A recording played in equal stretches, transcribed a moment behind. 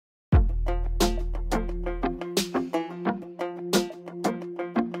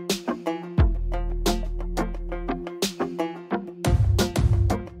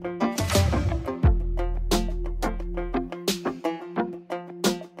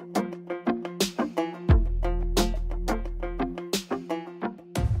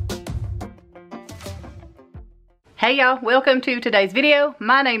Hey y'all, welcome to today's video.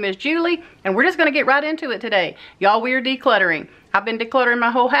 My name is Julie and we're just going to get right into it today. Y'all, we're decluttering. I've been decluttering my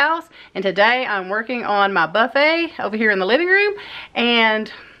whole house and today I'm working on my buffet over here in the living room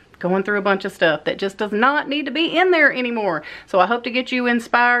and going through a bunch of stuff that just does not need to be in there anymore. So I hope to get you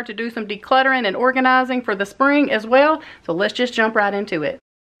inspired to do some decluttering and organizing for the spring as well. So let's just jump right into it.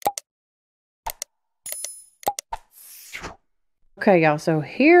 Okay, y'all, so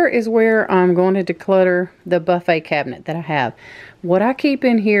here is where I'm going to declutter the buffet cabinet that I have. What I keep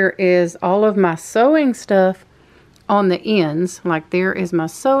in here is all of my sewing stuff on the ends. Like there is my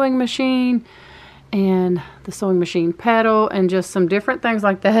sewing machine and the sewing machine paddle and just some different things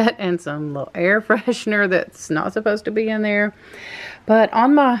like that and some little air freshener that's not supposed to be in there. But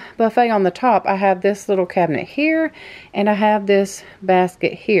on my buffet on the top, I have this little cabinet here and I have this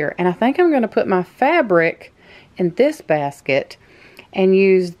basket here. And I think I'm going to put my fabric in this basket and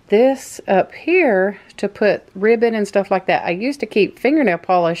use this up here to put ribbon and stuff like that. I used to keep fingernail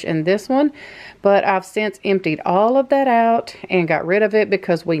polish in this one, but I've since emptied all of that out and got rid of it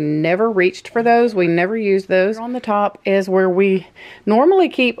because we never reached for those. We never used those. On the top is where we normally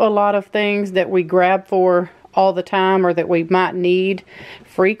keep a lot of things that we grab for all the time or that we might need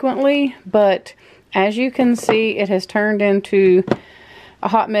frequently, but as you can see, it has turned into a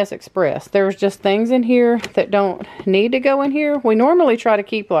hot mess express. There's just things in here that don't need to go in here. We normally try to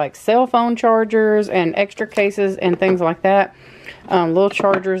keep like cell phone chargers and extra cases and things like that, little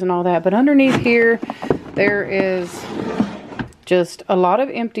chargers and all that, but underneath here there is just a lot of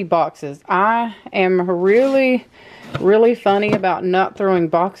empty boxes. I am really funny about not throwing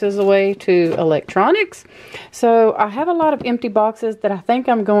boxes away to electronics, so I have a lot of empty boxes that I think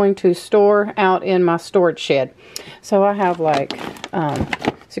I'm going to store out in my storage shed. So I have like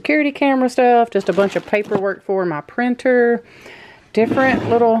security camera stuff, just a bunch of paperwork for my printer, different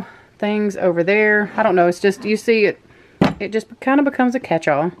little things over there. I don't know, it's just, you see it just kind of becomes a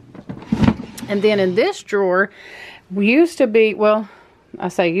catch-all. And then in this drawer used to be, well, I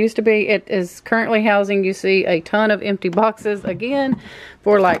say used to be, it is currently housing, you see, a ton of empty boxes again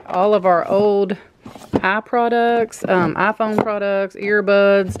for like all of our old iPhone products,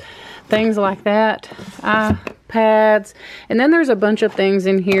 earbuds, things like that, iPads, and then there's a bunch of things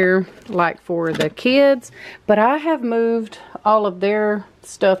in here like for the kids, but I have moved all of their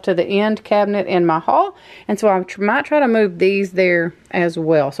stuff to the end cabinet in my hall, and so I might try to move these there as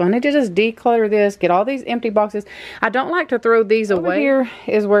well. So I need to just declutter this, get all these empty boxes. I don't like to throw these away. Here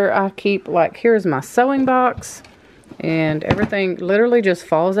is where I keep, like, here's my sewing box, and everything literally just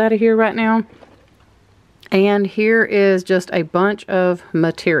falls out of here right now. And here is just a bunch of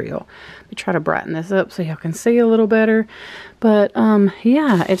material. Let me try to brighten this up so y'all can see a little better. But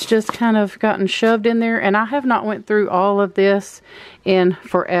yeah, it's just kind of gotten shoved in there, and I have not went through all of this in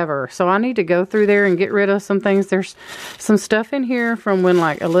forever. So I need to go through there and get rid of some things. There's some stuff in here from when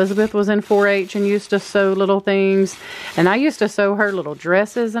like Elizabeth was in 4-H and used to sew little things. And I used to sew her little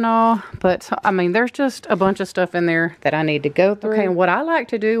dresses and all. But I mean, there's just a bunch of stuff in there that I need to go through. Okay, and what I like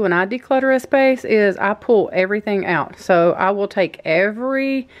to do when I declutter a space is I pull everything out. So I will take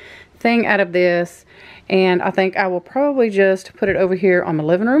everything out of this, and I think I will probably just put it over here on my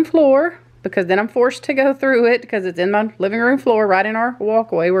living room floor, because then I'm forced to go through it because it's in my living room floor right in our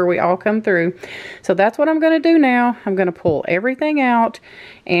walkway where we all come through. So that's what I'm going to do now. I'm going to pull everything out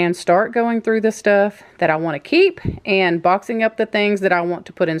and start going through the stuff that I want to keep and boxing up the things that I want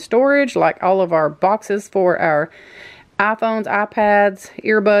to put in storage, like all of our boxes for our iPhones, iPads,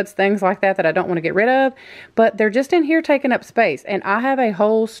 earbuds, things like that I don't want to get rid of, but they're just in here taking up space, and I have a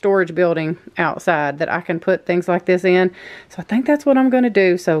whole storage building outside that I can put things like this in, so I think that's what I'm going to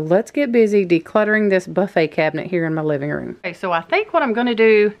do. So let's get busy decluttering this buffet cabinet here in my living room. Okay, so I think what I'm going to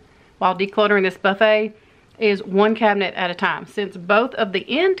do while decluttering this buffet is one cabinet at a time. Since both of the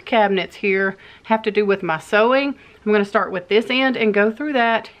end cabinets here have to do with my sewing, I'm going to start with this end and go through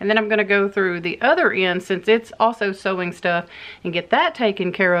that, and then I'm going to go through the other end since it's also sewing stuff and get that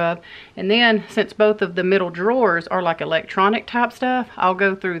taken care of. And then since both of the middle drawers are like electronic type stuff, I'll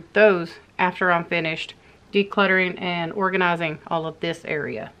go through those after I'm finished decluttering and organizing all of this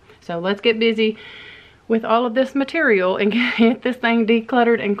area. So let's get busy with all of this material and get this thing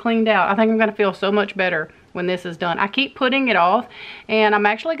decluttered and cleaned out. I think I'm going to feel so much better when this is done. I keep putting it off, and I'm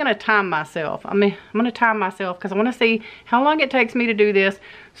actually going to time myself. I'm going to time myself because I want to see how long it takes me to do this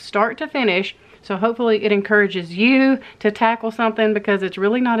start to finish. So hopefully it encourages you to tackle something, because it's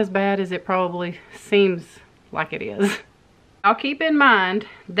really not as bad as it probably seems like it is. I'll keep in mind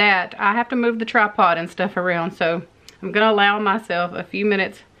that I have to move the tripod and stuff around, so I'm going to allow myself a few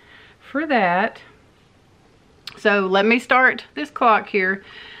minutes for that. So let me start this clock here.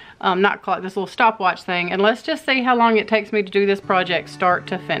 not clock, this little stopwatch thing, and let's just see how long it takes me to do this project start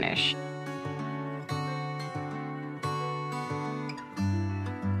to finish.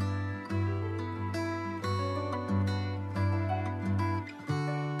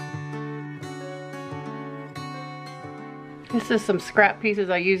 This is some scrap pieces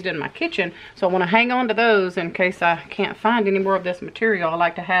I used in my kitchen, so I want to hang on to those in case I can't find any more of this material. I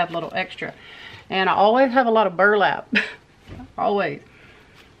like to have a little extra. And I always have a lot of burlap. Always.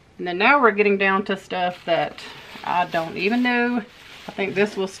 And then now we're getting down to stuff that I don't even know. I think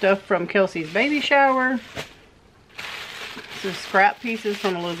this was stuff from Kelsey's baby shower. This is scrap pieces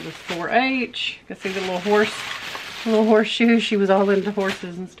from Elizabeth's 4-H. You can see the little horseshoe. She was all into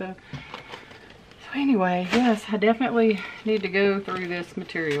horses and stuff. Anyway, yes, I definitely need to go through this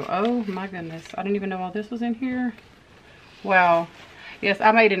material. Oh my goodness, I didn't even know all this was in here. Wow. Yes,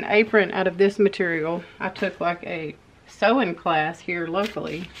 I made an apron out of this material. I took like a sewing class here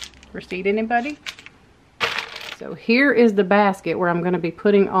locally. Receipt, anybody? So here is the basket where I'm going to be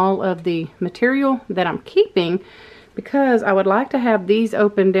putting all of the material that I'm keeping, because I would like to have these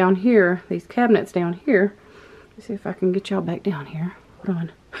open down here, these cabinets down here. Let's see if I can get y'all back down here. Hold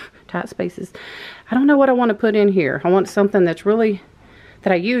on. Tight spaces. I don't know what I want to put in here. I want something that's really,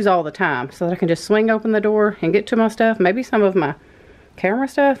 that I use all the time, so that I can just swing open the door and get to my stuff. Maybe some of my camera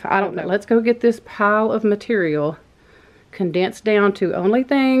stuff. I don't know. Let's go get this pile of material condensed down to only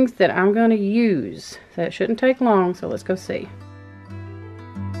things that I'm going to use. So it shouldn't take long, so let's go see.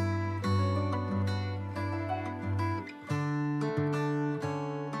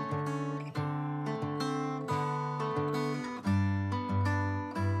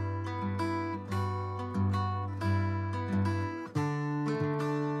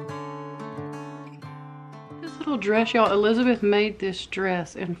 Dress, y'all. Elizabeth made this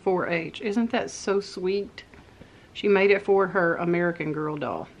dress in 4-H. Isn't that so sweet? She made it for her American Girl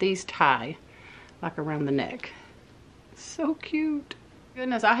doll. These tie like around the neck. So cute.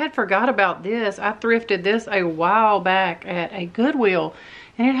 Goodness, I had forgot about this. I thrifted this a while back at a Goodwill,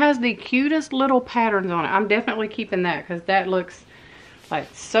 and it has the cutest little patterns on it. I'm definitely keeping that because that looks like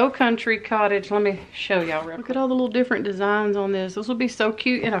so country cottage. Let me show y'all. Look at all the little different designs on this. This will be so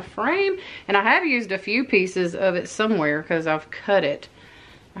cute in a frame. And I have used a few pieces of it somewhere because I've cut it.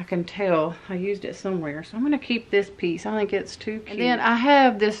 I can tell I used it somewhere. So I'm going to keep this piece. I think it's too cute. And then I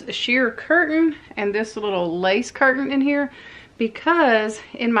have this sheer curtain and this little lace curtain in here because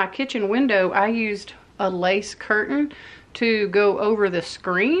in my kitchen window I used a lace curtain to go over the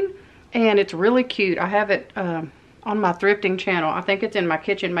screen. And it's really cute. I have it on my thrifting channel. I think it's in my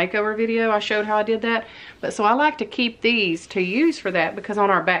kitchen makeover video. I showed how I did that. But so I like to keep these to use for that because on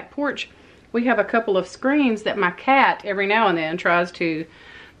our back porch we have a couple of screens that my cat every now and then tries to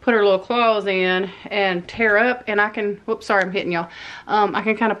put her little claws in and tear up, and I can, whoops, sorry, I'm hitting y'all. I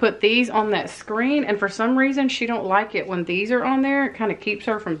can kind of put these on that screen, and for some reason she don't like it when these are on there. It kind of keeps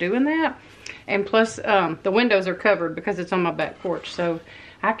her from doing that. And plus the windows are covered because it's on my back porch. So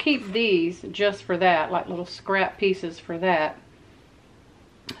I keep these just for that, like little scrap pieces for that.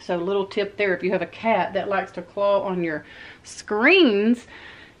 So little tip there, if you have a cat that likes to claw on your screens,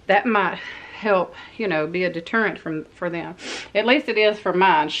 that might help, you know, be a deterrent for them. At least it is for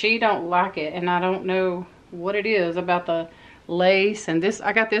mine. She don't like it, and I don't know what it is about the lace. And this,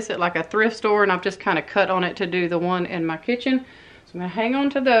 I got this at like a thrift store, and I've just kind of cut on it to do the one in my kitchen. So I'm gonna hang on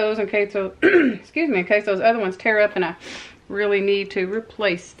to those in case those, excuse me, in case those other ones tear up and I really need to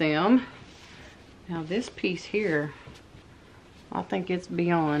replace them. Now this piece here, I think it's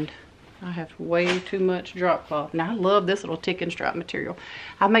beyond. I have way too much drop cloth. Now I love this little tick and strap material.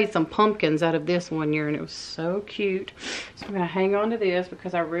 I made some pumpkins out of this one year and it was so cute. So I'm gonna hang on to this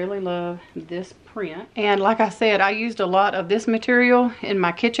because I really love this print. And like I said, I used a lot of this material in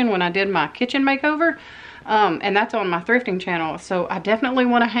my kitchen when I did my kitchen makeover. And that's on my thrifting channel. So I definitely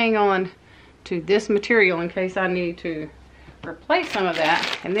want to hang on to this material in case I need to replace some of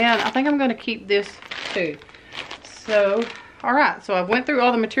that. And then I think I'm going to keep this too. So all right, so I went through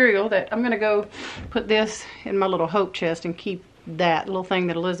all the material that I'm going to go put this in my little hope chest and keep that little thing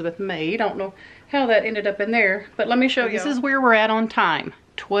that Elizabeth made. I don't know how that ended up in there, but let me show you. This is where we're at on time.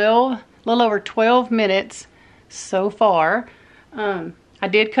 A little over 12 minutes so far. I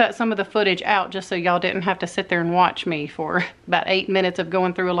did cut some of the footage out just so y'all didn't have to sit there and watch me for about 8 minutes of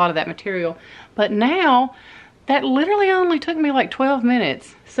going through a lot of that material. But now, that literally only took me like 12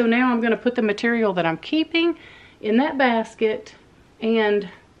 minutes. So now I'm going to put the material that I'm keeping in that basket, and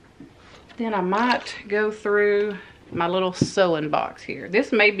then I might go through my little sewing box here.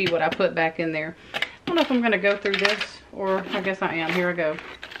 This may be what I put back in there. I don't know if I'm going to go through this, or I guess I am. Here I go.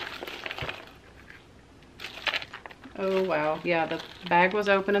 Oh wow, yeah, the bag was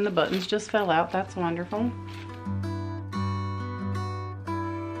open and the buttons just fell out. That's wonderful.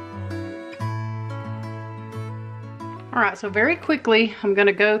 All right, so very quickly, I'm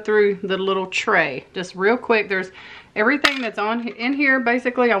gonna go through the little tray, just real quick. There's everything that's in here,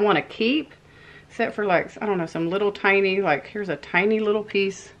 basically, I wanna keep, except for like, I don't know, some little tiny, like here's a tiny little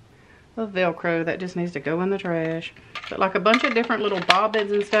piece of Velcro that just needs to go in the trash. But like a bunch of different little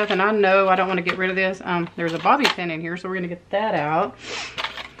bobbins and stuff, and I know I don't wanna get rid of this. There's a bobby pin in here, so we're gonna get that out.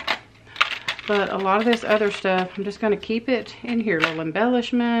 But a lot of this other stuff, I'm just gonna keep it in here, little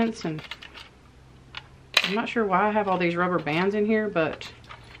embellishments, and I'm not sure why I have all these rubber bands in here, but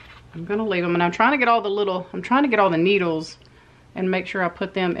I'm gonna leave them. And I'm trying to get all the needles and make sure I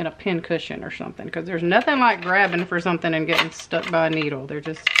put them in a pin cushion or something, because there's nothing like grabbing for something and getting stuck by a needle. They're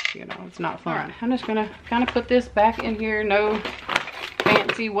just, you know, it's not fun. All right, I'm just gonna kind of put this back in here. No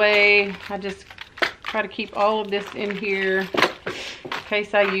fancy way. I just try to keep all of this in here in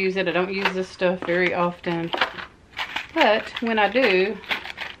case I use it. I don't use this stuff very often, but when I do,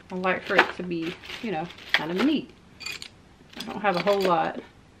 I like for it to be, you know, kind of neat. I don't have a whole lot.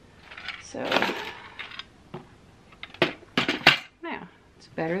 So, now, it's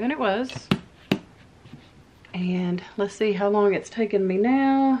better than it was. And let's see how long it's taken me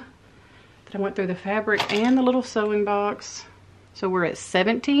now that I went through the fabric and the little sewing box. So we're at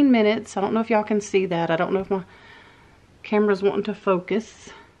 17 minutes. I don't know if y'all can see that. I don't know if my camera's wanting to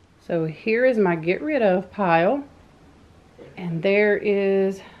focus. So here is my get rid of pile. And there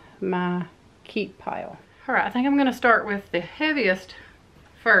is my keep pile. All right, I think I'm gonna start with the heaviest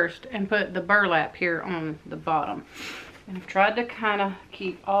first and put the burlap here on the bottom. And I've tried to kind of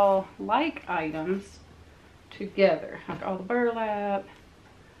keep all like items together. Like all the burlap,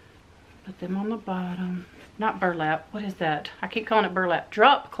 put them on the bottom. Not burlap, what is that? I keep calling it burlap.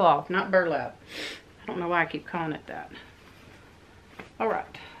 Drop cloth, not burlap. I don't know why I keep calling it that. All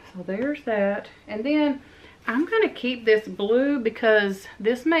right, so there's that. And then I'm gonna keep this blue because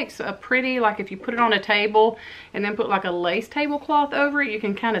this makes a pretty, like if you put it on a table and then put like a lace tablecloth over it, you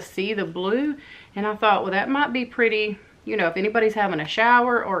can kind of see the blue. And I thought, well, that might be pretty, you know, if anybody's having a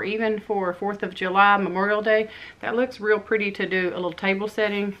shower or even for 4th of July, Memorial Day, that looks real pretty to do a little table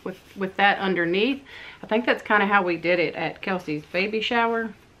setting with that underneath. I think that's kind of how we did it at Kelsey's baby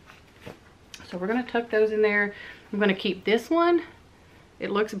shower. So we're gonna tuck those in there. I'm gonna keep this one. It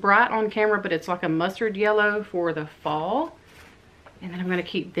looks bright on camera, but it's like a mustard yellow for the fall. And then I'm gonna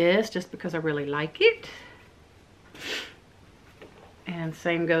keep this just because I really like it. And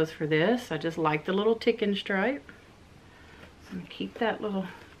same goes for this. I just like the little ticking stripe. So I'm gonna keep that little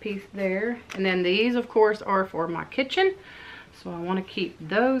piece there. And then these, of course, are for my kitchen. So I wanna keep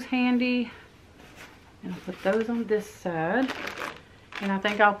those handy. And I'll put those on this side. And I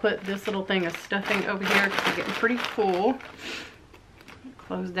think I'll put this little thing of stuffing over here because I'm getting pretty full.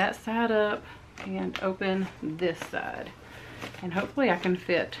 Close that side up and open this side. And hopefully I can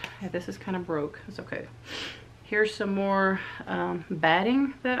fit. Yeah, this is kind of broke. It's okay. Here's some more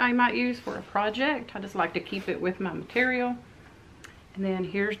batting that I might use for a project. I just like to keep it with my material. And then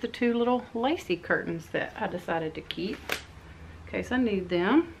here's the two little lacy curtains that I decided to keep in case I need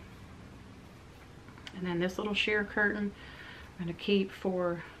them. And then this little sheer curtain I'm going to keep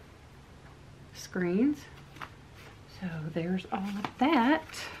for screens. So there's all of that.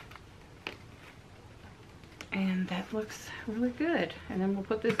 And that looks really good. And then we'll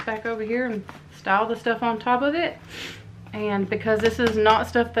put this back over here and style the stuff on top of it. And because this is not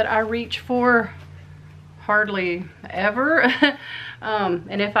stuff that I reach for hardly ever,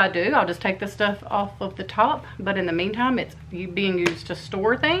 and if I do, I'll just take the stuff off of the top. But in the meantime, it's being used to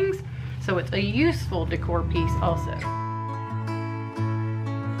store things. So it's a useful decor piece also.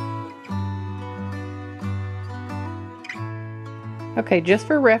 Okay, just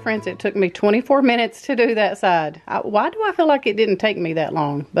for reference, it took me 24 minutes to do that side. Why do I feel like it didn't take me that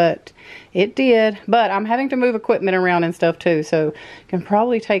long? But it did. But I'm having to move equipment around and stuff too, so it can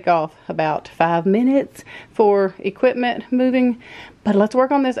probably take off about 5 minutes for equipment moving. But let's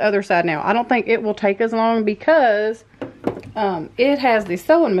work on this other side now. I don't think it will take as long because it has the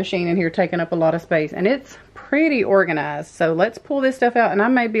sewing machine in here taking up a lot of space, and it's pretty organized. So let's pull this stuff out, and I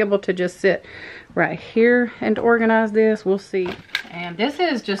may be able to just sit right here and organize this. We'll see. And this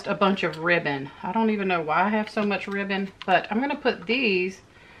is just a bunch of ribbon. I don't even know why I have so much ribbon, but I'm gonna put these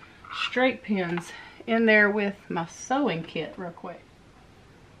straight pins in there with my sewing kit real quick.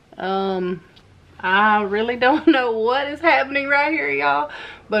 I really don't know what is happening right here, y'all,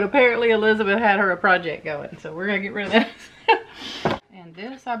 but apparently Elizabeth had her a project going, so we're gonna get rid of this. And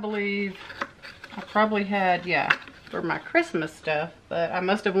this, I believe, I probably had, yeah, for my Christmas stuff, but I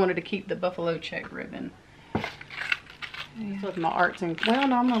must have wanted to keep the buffalo check ribbon. With my arts and, well,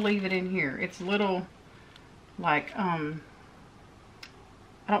 no, I'm gonna leave it in here. It's little, like, I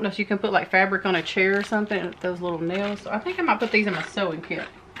don't know if you can put like fabric on a chair or something, those little nails. So I think I might put these in my sewing kit.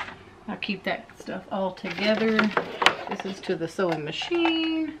 I'll keep that stuff all together. This is to the sewing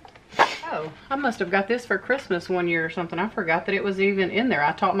machine. Oh, I must have got this for Christmas one year or something. I forgot that it was even in there.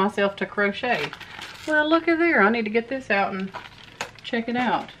 I taught myself to crochet. Well, look at there. I need to get this out and check it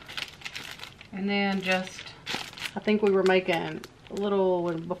out. And then just, I think we were making a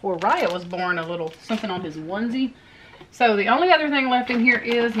little, before Riot was born, a little something on his onesie. So the only other thing left in here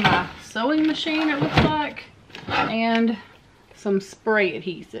is my sewing machine, it looks like, and some spray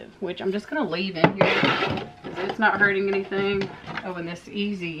adhesive, which I'm just gonna leave in here because it's not hurting anything. Oh, and this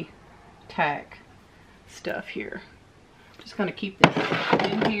easy tack stuff here. Just gonna keep this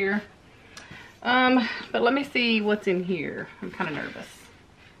in here. But let me see what's in here. I'm kind of nervous.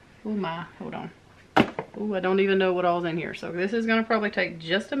 Oh my, hold on. Oh, I don't even know what all's in here. So this is gonna probably take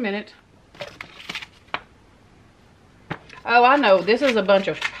just a minute. Oh, I know, this is a bunch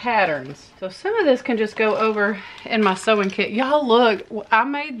of patterns. So some of this can just go over in my sewing kit. Y'all look, I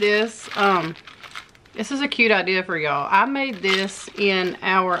made this, this is a cute idea for y'all. I made this in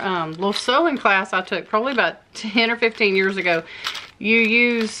our little sewing class I took probably about 10 or 15 years ago. You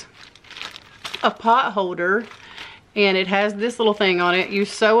use a pot holder and it has this little thing on it. You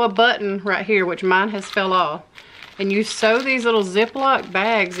sew a button right here, which mine has fell off. And you sew these little Ziploc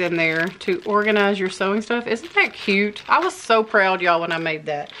bags in there to organize your sewing stuff. Isn't that cute? I was so proud, y'all, when I made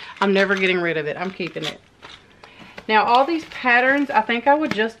that. I'm never getting rid of it. I'm keeping it. Now, all these patterns, I think I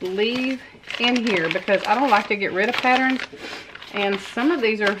would just leave in here because I don't like to get rid of patterns. And some of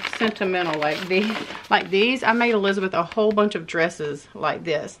these are sentimental, like these. I made Elizabeth a whole bunch of dresses like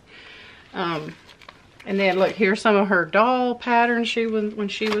this. And then, look, here's some of her doll patterns when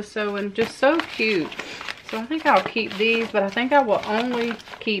she was sewing. Just so cute. So I think I'll keep these, but I think I will only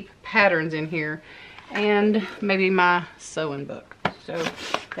keep patterns in here and maybe my sewing book. So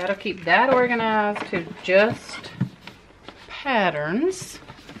that'll keep that organized to just patterns.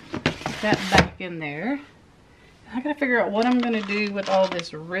 Put that back in there. I gotta figure out what I'm gonna do with all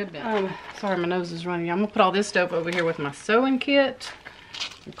this ribbon. Sorry, my nose is running. I'm gonna put all this stuff over here with my sewing kit,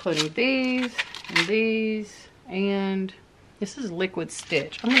 including these, and this is liquid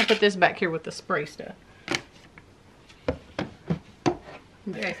stitch. I'm gonna put this back here with the spray stuff.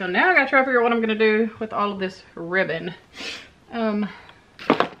 Okay, so now I gotta try to figure out what I'm gonna do with all of this ribbon. I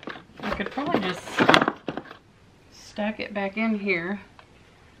could probably just stack it back in here.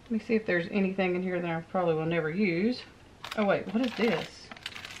 Let me see if there's anything in here that I probably will never use. Oh wait, what is this?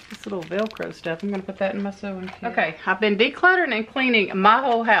 This little Velcro stuff. I'm gonna put that in my sewing kit. Okay, I've been decluttering and cleaning my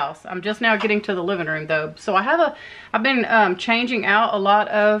whole house. I'm just now getting to the living room though. So I've been changing out a lot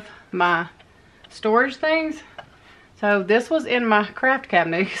of my storage things. So this was in my craft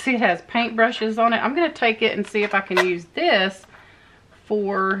cabinet. You can see it has paint brushes on it. I'm gonna take it and see if I can use this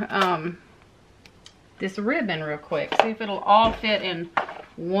for this ribbon real quick. See if it'll all fit in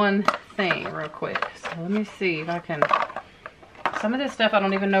one thing real quick. So let me see if I can, some of this stuff I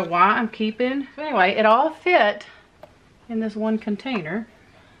don't even know why I'm keeping. So anyway, it all fit in this one container.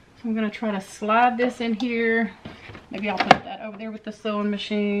 So I'm gonna try to slide this in here. Maybe I'll put that over there with the sewing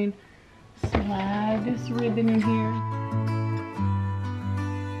machine. Slide this ribbon in here.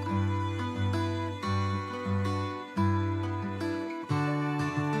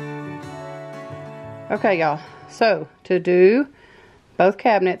 Okay, y'all. So to do both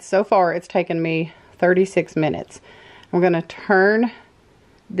cabinets, so far it's taken me 36 minutes. I'm going to turn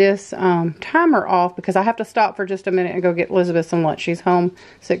this timer off because I have to stop for just a minute and go get Elizabeth some lunch. She's home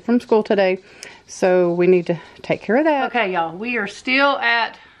sick from school today, so we need to take care of that. Okay, y'all. We are still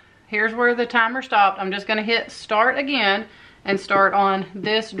at... Here's where the timer stopped. I'm just gonna hit start again and start on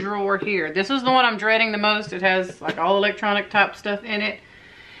this drawer here. This is the one I'm dreading the most. It has like all electronic type stuff in it.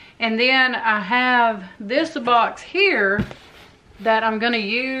 And then I have this box here that I'm gonna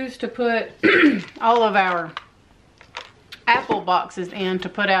use to put all of our Apple boxes in to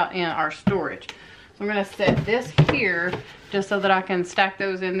put out in our storage. So I'm gonna set this here just so that I can stack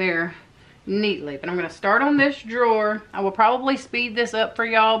those in there neatly. But I'm going to start on this drawer. I will probably speed this up for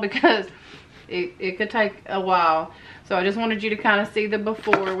y'all because it could take a while. So I just wanted you to kind of see the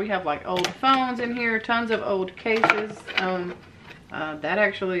before. We have like old phones in here, tons of old cases. That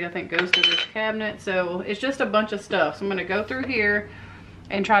actually I think goes to this cabinet. So it's just a bunch of stuff. So I'm going to go through here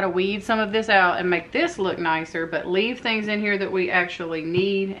and try to weed some of this out and make this look nicer, but leave things in here that we actually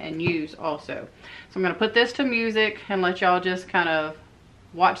need and use also. So I'm going to put this to music and let y'all just kind of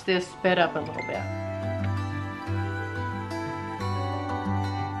watch this sped up a little bit.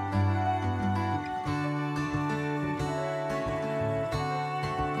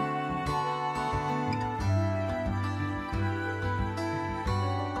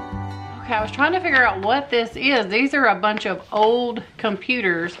 Okay, I was trying to figure out what this is. These are a bunch of old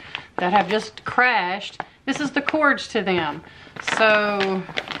computers that have just crashed. This is the cords to them. So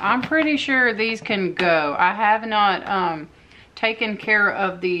I'm pretty sure these can go. I have not taken care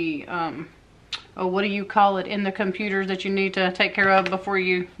of the, oh, what do you call it in the computers that you need to take care of before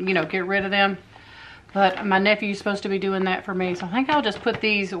you know, get rid of them. But my nephew's supposed to be doing that for me. So I think I'll just put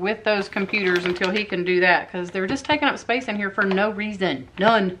these with those computers until he can do that, because they're just taking up space in here for no reason.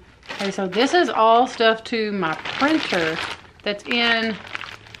 None. Okay, so this is all stuff to my printer that's in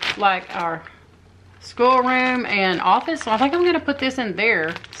like our schoolroom and office. So I think I'm gonna put this in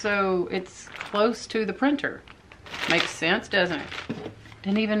there so it's close to the printer. Makes sense, doesn't it?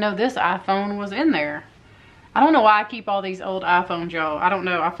 Didn't even know this iPhone was in there. I don't know why I keep all these old iPhones, y'all. I don't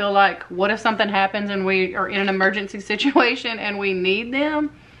know. I feel like, what if something happens and we are in an emergency situation and we need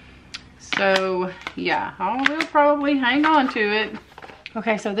them? So, yeah, I will probably hang on to it.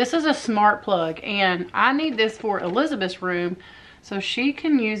 Okay, so this is a smart plug, and I need this for Elizabeth's room so she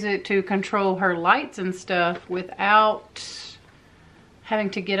can use it to control her lights and stuff without having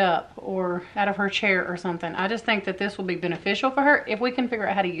to get up or out of her chair or something. I just think that this will be beneficial for her if we can figure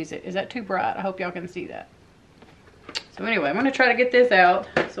out how to use it. Is that too bright? I hope y'all can see that. So anyway, I'm gonna try to get this out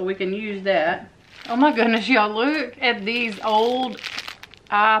so we can use that. Oh my goodness, y'all, look at these old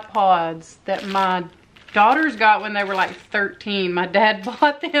iPods that my daughters got when they were like 13. My dad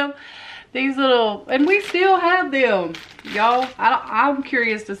bought them. These little, and we still have them. Y'all, I'm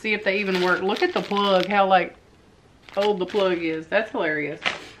curious to see if they even work. Look at the plug, how like old the plug is. That's hilarious.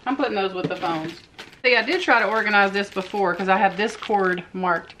 I'm putting those with the phones. See, I did try to organize this before because I have this cord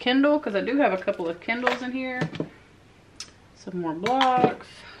marked Kindle, because I do have a couple of Kindles in here. Some more blocks.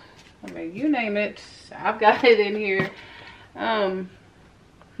 I mean, you name it, I've got it in here.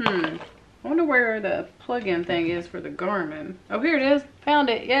 I wonder where the plug-in thing is for the Garmin. Oh, here it is. Found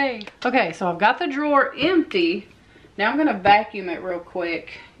it. Yay. Okay, so I've got the drawer empty. Now I'm going to vacuum it real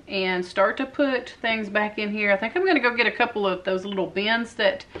quick and start to put things back in here. I think I'm going to go get a couple of those little bins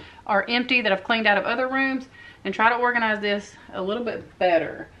that are empty that I've cleaned out of other rooms and try to organize this a little bit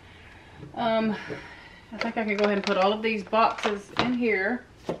better. I think I can go ahead and put all of these boxes in here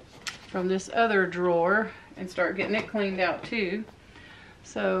from this other drawer and start getting it cleaned out too.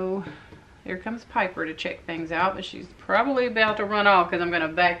 So here comes Piper to check things out, but she's probably about to run off because I'm going to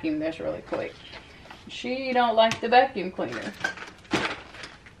vacuum this really quick. She don't like the vacuum cleaner.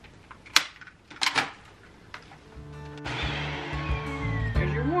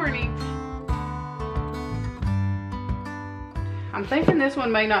 There's your warning. I'm thinking this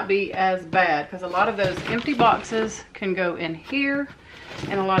one may not be as bad because a lot of those empty boxes can go in here,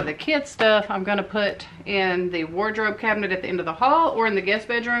 and a lot of the kids stuff I'm going to put in the wardrobe cabinet at the end of the hall or in the guest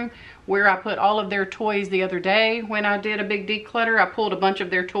bedroom where I put all of their toys the other day. When I did a big declutter, I pulled a bunch of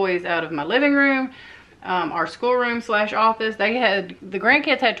their toys out of my living room, our schoolroom / office. The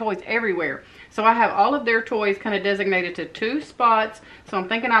grandkids had toys everywhere. So I have all of their toys kind of designated to 2 spots. So I'm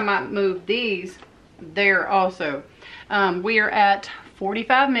thinking I might move these there also. We are at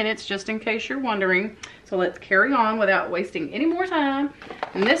 45 minutes, just in case you're wondering. So let's carry on without wasting any more time.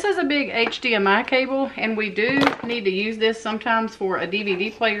 And this is a big HDMI cable, and we do need to use this sometimes for a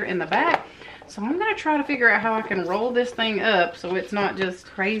DVD player in the back. So I'm going to try to figure out how I can roll this thing up so it's not just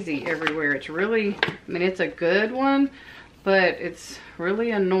crazy everywhere. It's really, I mean, it's a good one, but it's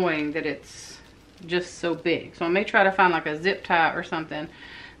really annoying that it's just so big. So I may try to find like a zip tie or something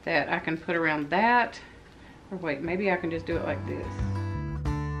that I can put around that. Or wait, maybe I can just do it like this.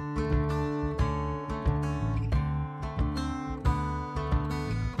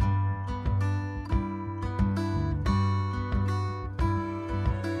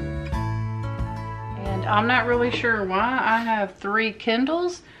 And I'm not really sure why I have 3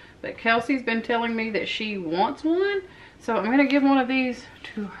 Kindles, but Kelsey's been telling me that she wants one. So I'm gonna give one of these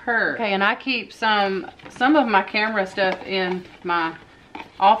to her. Okay, and I keep some of my camera stuff in my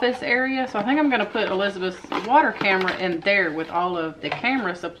office area, so I think I'm going to put Elizabeth's water camera in there with all of the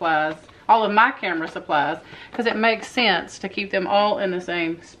camera supplies, all of my camera supplies, because it makes sense to keep them all in the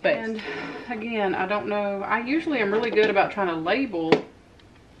same space. And again, I don't know, I usually am really good about trying to label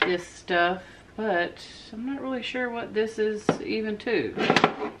this stuff, but I'm not really sure what this is even to.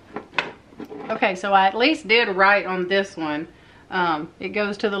 Okay, so I at least did write on this one. It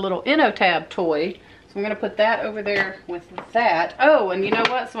goes to the little InnoTab toy. So I'm going to put that over there with that. Oh, and you know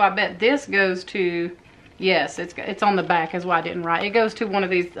what? So I bet this goes to, yes, it's on the back is why I didn't write. It goes to one of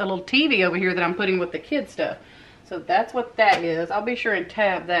these, a little TV over here that I'm putting with the kids stuff. So that's what that is. I'll be sure and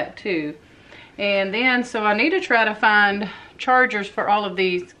tab that too. And then, so I need to try to find chargers for all of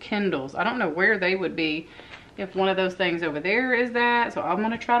these Kindles. I don't know where they would be. if one of those things over there is that. So I'm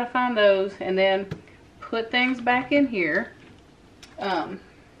going to try to find those and then put things back in here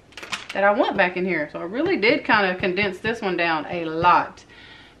that I want back in here. So I really did kind of condense this one down a lot,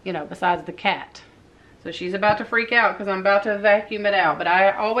 you know, besides the cat. So she's about to freak out because I'm about to vacuum it out. But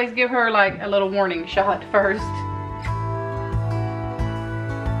I always give her like a little warning shot first.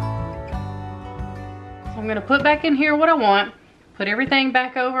 I'm gonna put back in here what I want, put everything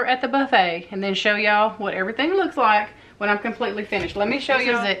back over at the buffet, and then show y'all what everything looks like when I'm completely finished. Let me show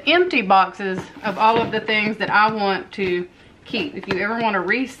you the empty boxes of all of the things that I want to keep. If you ever want to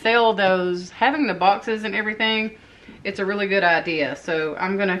resell those, having the boxes and everything, it's a really good idea. So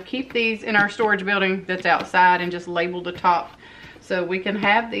I'm gonna keep these in our storage building that's outside and just label the top so we can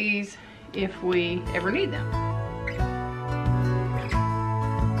have these if we ever need them.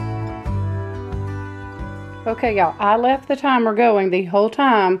 Okay, y'all, I left the timer going the whole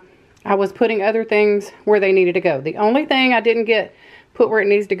time. I was putting other things where they needed to go. The only thing I didn't get put where it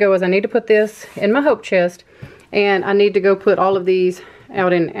needs to go is I need to put this in my hope chest, and I need to go put all of these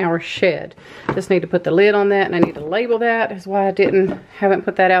out in our shed. Just need to put the lid on that, and I need to label that. That's why I haven't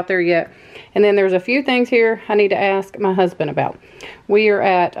put that out there yet. And then there's a few things here I need to ask my husband about. We are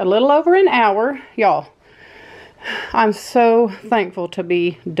at a little over an hour, y'all. I'm so thankful to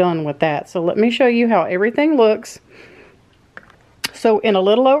be done with that. So let me show you how everything looks. So in a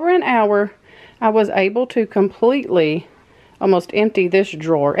little over an hour, I was able to completely almost empty this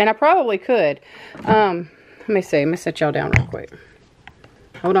drawer. And I probably could. Let me see. Let me set y'all down real quick.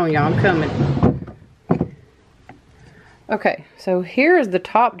 Hold on, y'all. I'm coming. Okay, so here is the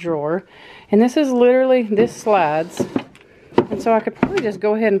top drawer. And this is literally, this slides. And so I could probably just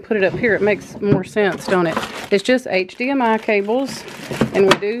go ahead and put it up here. It makes more sense, don't it? It's just HDMI cables, and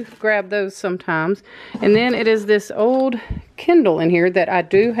we do grab those sometimes. And then it is this old Kindle in here that I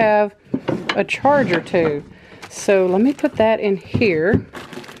do have a charger to. So let me put that in here.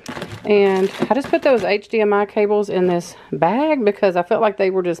 And I just put those HDMI cables in this bag because I felt like they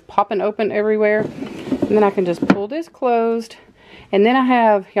were just popping open everywhere. And then I can just pull this closed. And then I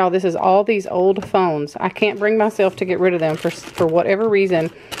have, y'all, this is all these old phones. I can't bring myself to get rid of them for whatever reason.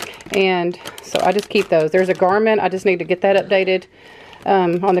 And so I just keep those. There's a Garmin. I just need to get that updated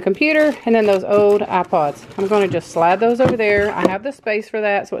on the computer. And then those old iPods. I'm going to just slide those over there. I have the space for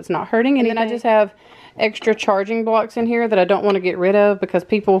that, so it's not hurting anything. And then I just have extra charging blocks in here that I don't want to get rid of because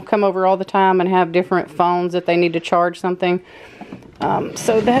people come over all the time and have different phones that they need to charge something.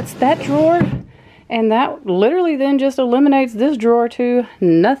 So that's that drawer. And that literally then just eliminates this drawer to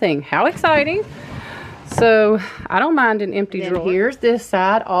nothing. How exciting. So I don't mind an empty drawer. Here's this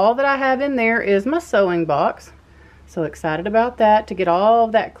side. All that I have in there is my sewing box. So excited about that, to get all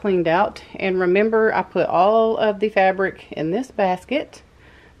of that cleaned out. And remember, I put all of the fabric in this basket.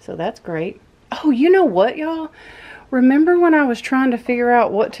 So that's great. Oh, you know what, y'all? Remember when I was trying to figure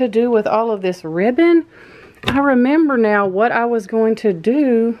out what to do with all of this ribbon? I remember now what I was going to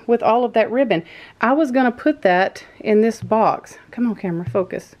do with all of that ribbon. I was going to put that in this box. Come on, camera,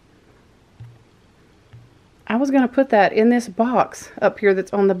 focus. I was going to put that in this box up here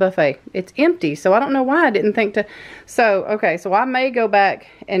that's on the buffet. It's empty, so I don't know why I didn't think to. So, okay, so I may go back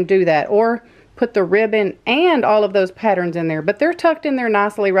and do that, or put the ribbon and all of those patterns in there. But they're tucked in there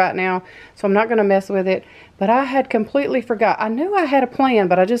nicely right now, so I'm not going to mess with it. But I had completely forgot. I knew I had a plan,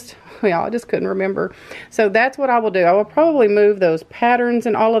 but I just couldn't remember. So that's what I will do. I will probably move those patterns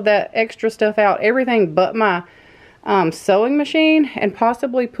and all of that extra stuff out, everything but my sewing machine, and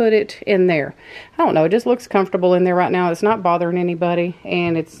possibly put it in there. I don't know, it just looks comfortable in there right now. It's not bothering anybody,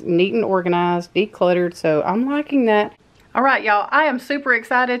 and it's neat and organized, decluttered, so I'm liking that. All right, y'all, I am super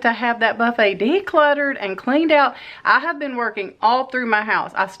excited to have that buffet decluttered and cleaned out. I have been working all through my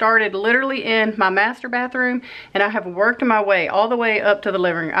house. I started literally in my master bathroom, and I have worked my way all the way up to the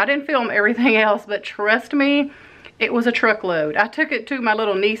living room. I didn't film everything else, but trust me, it was a truckload. I took it to my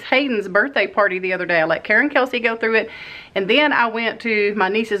little niece Hayden's birthday party the other day. I let Karen Kelsey go through it. And then I went to my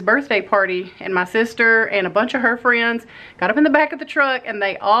niece's birthday party, and my sister and a bunch of her friends got up in the back of the truck, and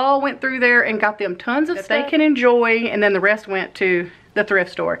they all went through there and got them tons of stuff they can enjoy. And then the rest went to the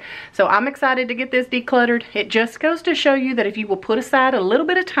thrift store. So I'm excited to get this decluttered. It just goes to show you that if you will put aside a little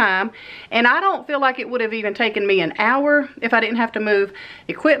bit of time, and I don't feel like it would have even taken me an hour if I didn't have to move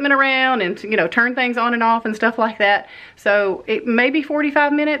equipment around and, you know, turn things on and off and stuff like that. So it may be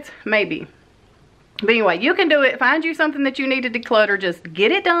 45 minutes, maybe. But anyway, you can do it. Find you something that you need to declutter. Just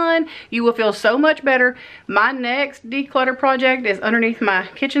get it done. You will feel so much better. My next declutter project is underneath my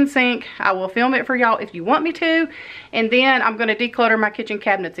kitchen sink. I will film it for y'all if you want me to. And then I'm going to declutter my kitchen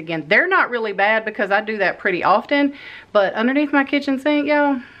cabinets again. They're not really bad because I do that pretty often. But underneath my kitchen sink,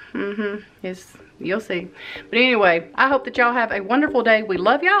 y'all, You'll see. But anyway, I hope that y'all have a wonderful day. We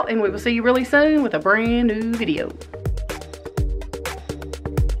love y'all, and we will see you really soon with a brand new video.